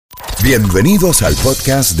Bienvenidos al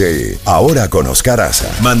podcast de Ahora con Oscar Aza.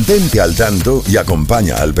 Mantente al tanto y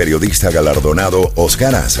acompaña al periodista galardonado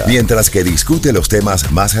Oscar Aza mientras que discute los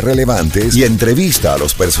temas más relevantes y entrevista a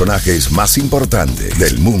los personajes más importantes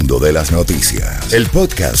del mundo de las noticias. El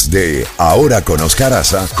podcast de Ahora con Oscar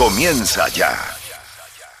Aza comienza ya.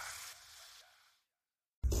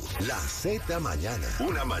 La Z Mañana.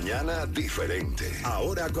 Una mañana diferente.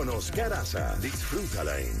 Ahora con Oscar Aza.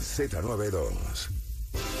 Disfrútala en Z92.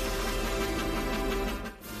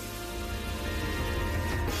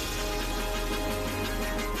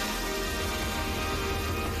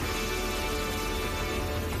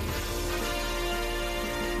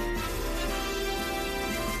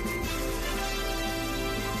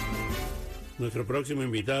 Nuestro próximo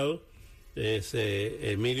invitado es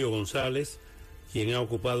Emilio González, quien ha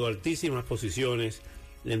ocupado altísimas posiciones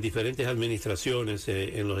en diferentes administraciones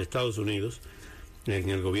en los Estados Unidos, en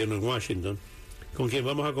el gobierno en Washington, con quien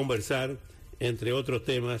vamos a conversar, entre otros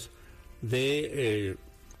temas, de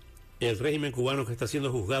el régimen cubano que está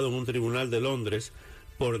siendo juzgado en un tribunal de Londres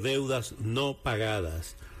por deudas no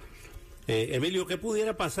pagadas. Emilio, ¿qué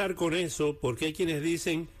pudiera pasar con eso? Porque hay quienes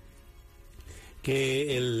dicen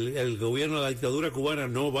que el gobierno de la dictadura cubana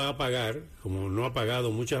no va a pagar, como no ha pagado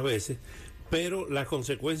muchas veces, pero las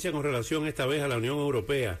consecuencias con relación esta vez a la Unión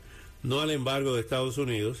Europea, no al embargo de Estados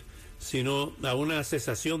Unidos, sino a una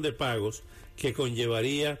cesación de pagos que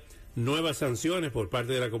conllevaría nuevas sanciones por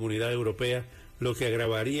parte de la Comunidad Europea, lo que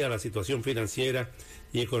agravaría la situación financiera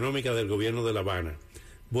y económica del gobierno de La Habana.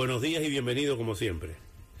 Buenos días y bienvenido como siempre.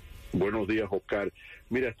 Buenos días, Oscar.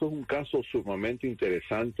 Mira, esto es un caso sumamente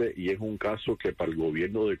interesante y es un caso que para el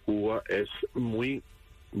gobierno de Cuba es muy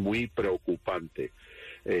preocupante.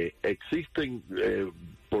 Existen,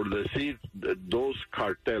 por decir, dos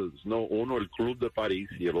carteles, ¿no? Uno el Club de París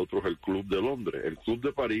y el otro es el Club de Londres. El Club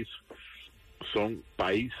de París son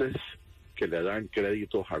países que le dan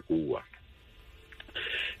créditos a Cuba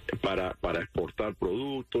para exportar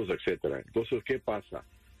productos, etcétera. Entonces, ¿qué pasa?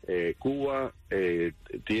 Cuba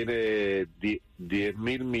tiene 10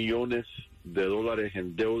 mil millones de dólares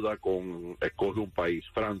en deuda escoge un país,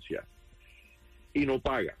 Francia, y no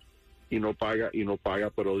paga,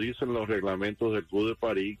 pero dicen los reglamentos del Club de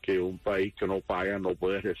París que un país que no paga no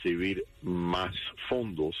puede recibir más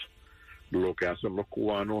fondos. Lo que hacen los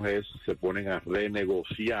cubanos es se ponen a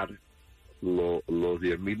renegociar los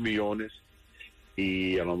 10 mil millones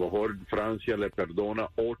y a lo mejor Francia le perdona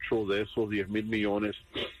 8 de esos 10 mil millones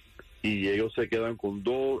y ellos se quedan con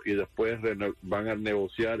 2 y después van a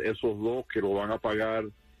negociar esos 2 que lo van a pagar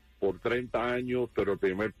por 30 años, pero el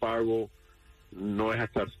primer pago no es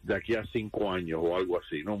hasta de aquí a 5 años o algo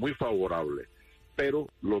así, no muy favorable. Pero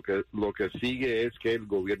lo que sigue es que el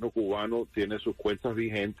gobierno cubano tiene sus cuentas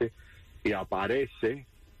vigentes y aparece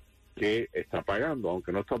que está pagando,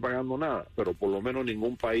 aunque no está pagando nada, pero por lo menos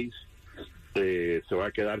ningún país se va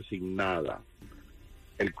a quedar sin nada.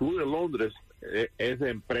 El Club de Londres es de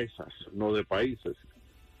empresas, no de países.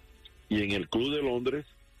 Y en el Club de Londres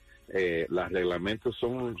las reglamentos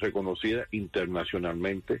son reconocidas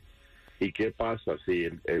internacionalmente. ¿Y qué pasa si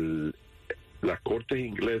las cortes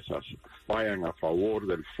inglesas fallan a favor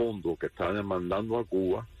del fondo que está demandando a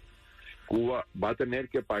Cuba? Cuba va a tener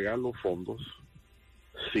que pagar los fondos.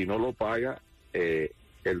 Si no lo paga,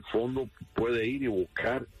 el fondo puede ir y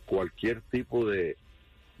buscar cualquier tipo de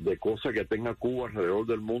cosa que tenga Cuba alrededor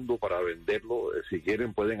del mundo para venderlo. Si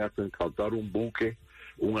quieren pueden hasta incautar un buque,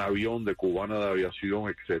 un avión de Cubana de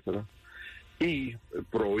Aviación, etcétera. Y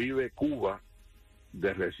prohíbe Cuba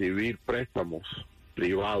de recibir préstamos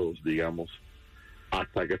privados, digamos,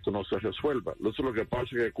 hasta que esto no se resuelva. Entonces lo que pasa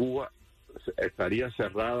es que Cuba estaría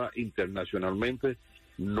cerrada internacionalmente,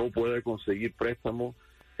 no puede conseguir préstamos,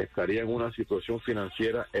 estaría en una situación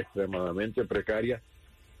financiera extremadamente precaria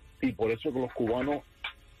y por eso que los cubanos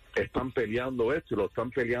están peleando esto y lo están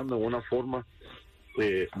peleando en una forma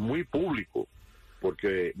muy público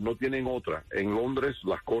porque no tienen otra. En Londres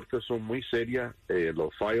las cortes son muy serias,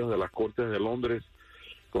 los fallos de las cortes de Londres,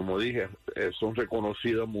 como dije, son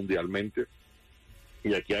reconocidas mundialmente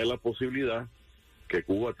y aquí hay la posibilidad que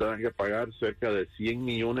Cuba tenga que pagar cerca de 100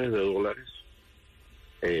 millones de dólares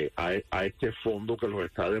a este fondo que los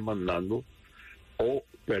está demandando o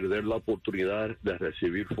perder la oportunidad de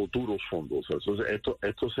recibir futuros fondos. Entonces,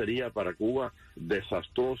 esto sería para Cuba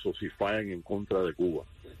desastroso si fallan en contra de Cuba.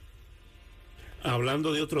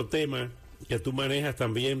 Hablando de otro tema que tú manejas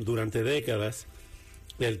también durante décadas,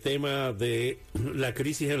 el tema de la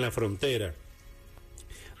crisis en la frontera.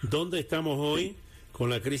 ¿Dónde estamos hoy con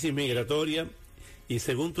la crisis migratoria? Y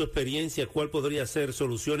según tu experiencia, ¿cuál podría ser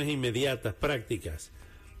soluciones inmediatas, prácticas,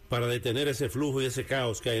 para detener ese flujo y ese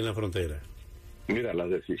caos que hay en la frontera? Mira, las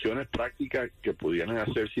decisiones prácticas que pudieran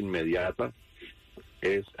hacerse inmediatas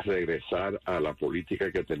es regresar a la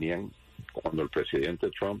política que tenían cuando el presidente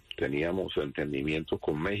Trump. Teníamos entendimientos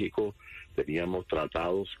con México, teníamos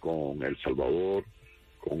tratados con El Salvador,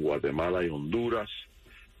 con Guatemala y Honduras.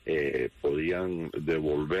 Podían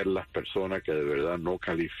devolver las personas que de verdad no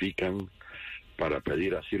califican para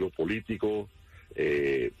pedir asilo político.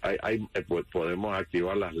 Podemos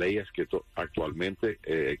activar las leyes que actualmente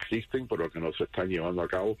existen, pero que no se están llevando a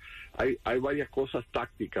cabo. Hay varias cosas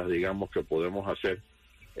tácticas, digamos, que podemos hacer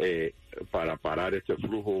para parar este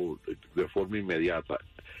flujo de forma inmediata.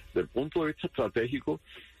 Desde el punto de vista estratégico,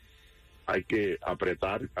 hay que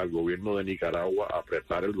apretar al gobierno de Nicaragua,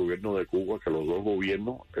 apretar al gobierno de Cuba, que los dos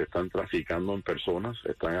gobiernos están traficando en personas,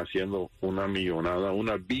 están haciendo una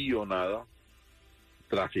billonada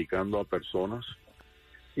traficando a personas,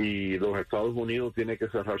 y los Estados Unidos tienen que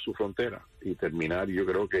cerrar su frontera y terminar. Yo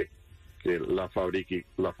creo que la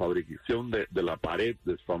fabricación de la pared,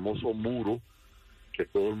 del famoso muro que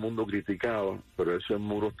todo el mundo criticaba, pero ese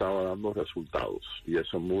muro estaba dando resultados y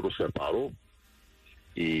ese muro se paró,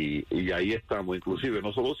 y ahí estamos. Inclusive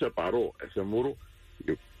no solo se paró ese muro,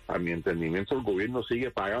 a mi entendimiento el gobierno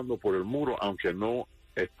sigue pagando por el muro, aunque no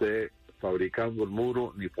esté fabricando el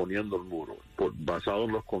muro ni poniendo el muro. Basado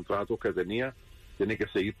en los contratos que tenía, tiene que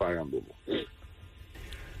seguir pagándolo.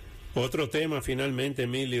 Otro tema finalmente,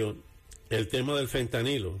 Emilio, el tema del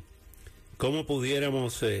fentanilo. ¿Cómo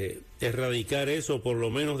pudiéramos erradicar eso, por lo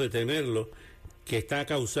menos detenerlo, que está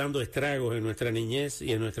causando estragos en nuestra niñez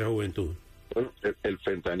y en nuestra juventud? Bueno, el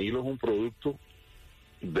fentanilo es un producto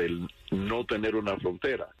del no tener una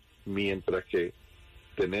frontera, mientras que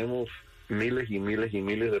tenemos miles y miles y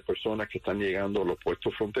miles de personas que están llegando a los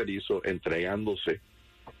puestos fronterizos, entregándose,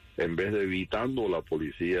 en vez de evitando a la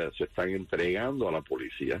policía, se están entregando a la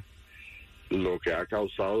policía. Lo que ha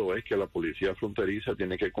causado es que la policía fronteriza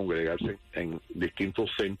tiene que congregarse en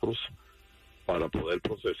distintos centros para poder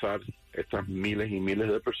procesar estas miles y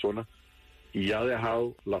miles de personas, y ha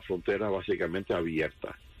dejado la frontera básicamente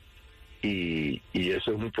abierta. Y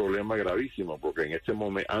eso es un problema gravísimo, porque en este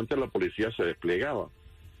momento, antes la policía se desplegaba,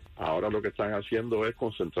 ahora lo que están haciendo es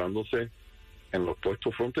concentrándose en los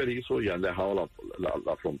puestos fronterizos y han dejado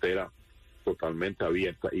la frontera totalmente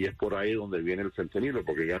abierta, y es por ahí donde viene el fentanilo,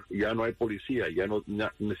 porque ya no hay policía,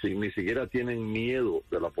 ni siquiera tienen miedo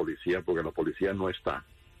de la policía, porque la policía no está.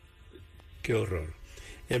 Qué horror.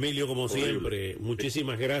 Emilio, como siempre,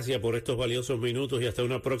 muchísimas gracias por estos valiosos minutos y hasta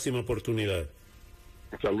una próxima oportunidad.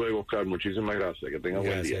 Hasta luego, Oscar. Muchísimas gracias. Que tenga buen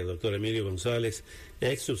día. Gracias, doctor Emilio González,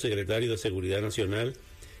 ex subsecretario de Seguridad Nacional,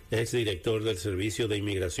 ex director del Servicio de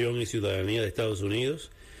Inmigración y Ciudadanía de Estados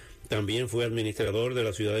Unidos. También fue administrador de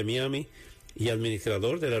la ciudad de Miami y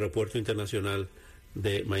administrador del Aeropuerto Internacional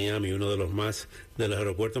de Miami, uno de los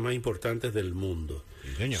aeropuertos más importantes del mundo.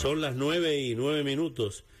 Sí, son las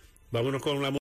 9:09. Vámonos con la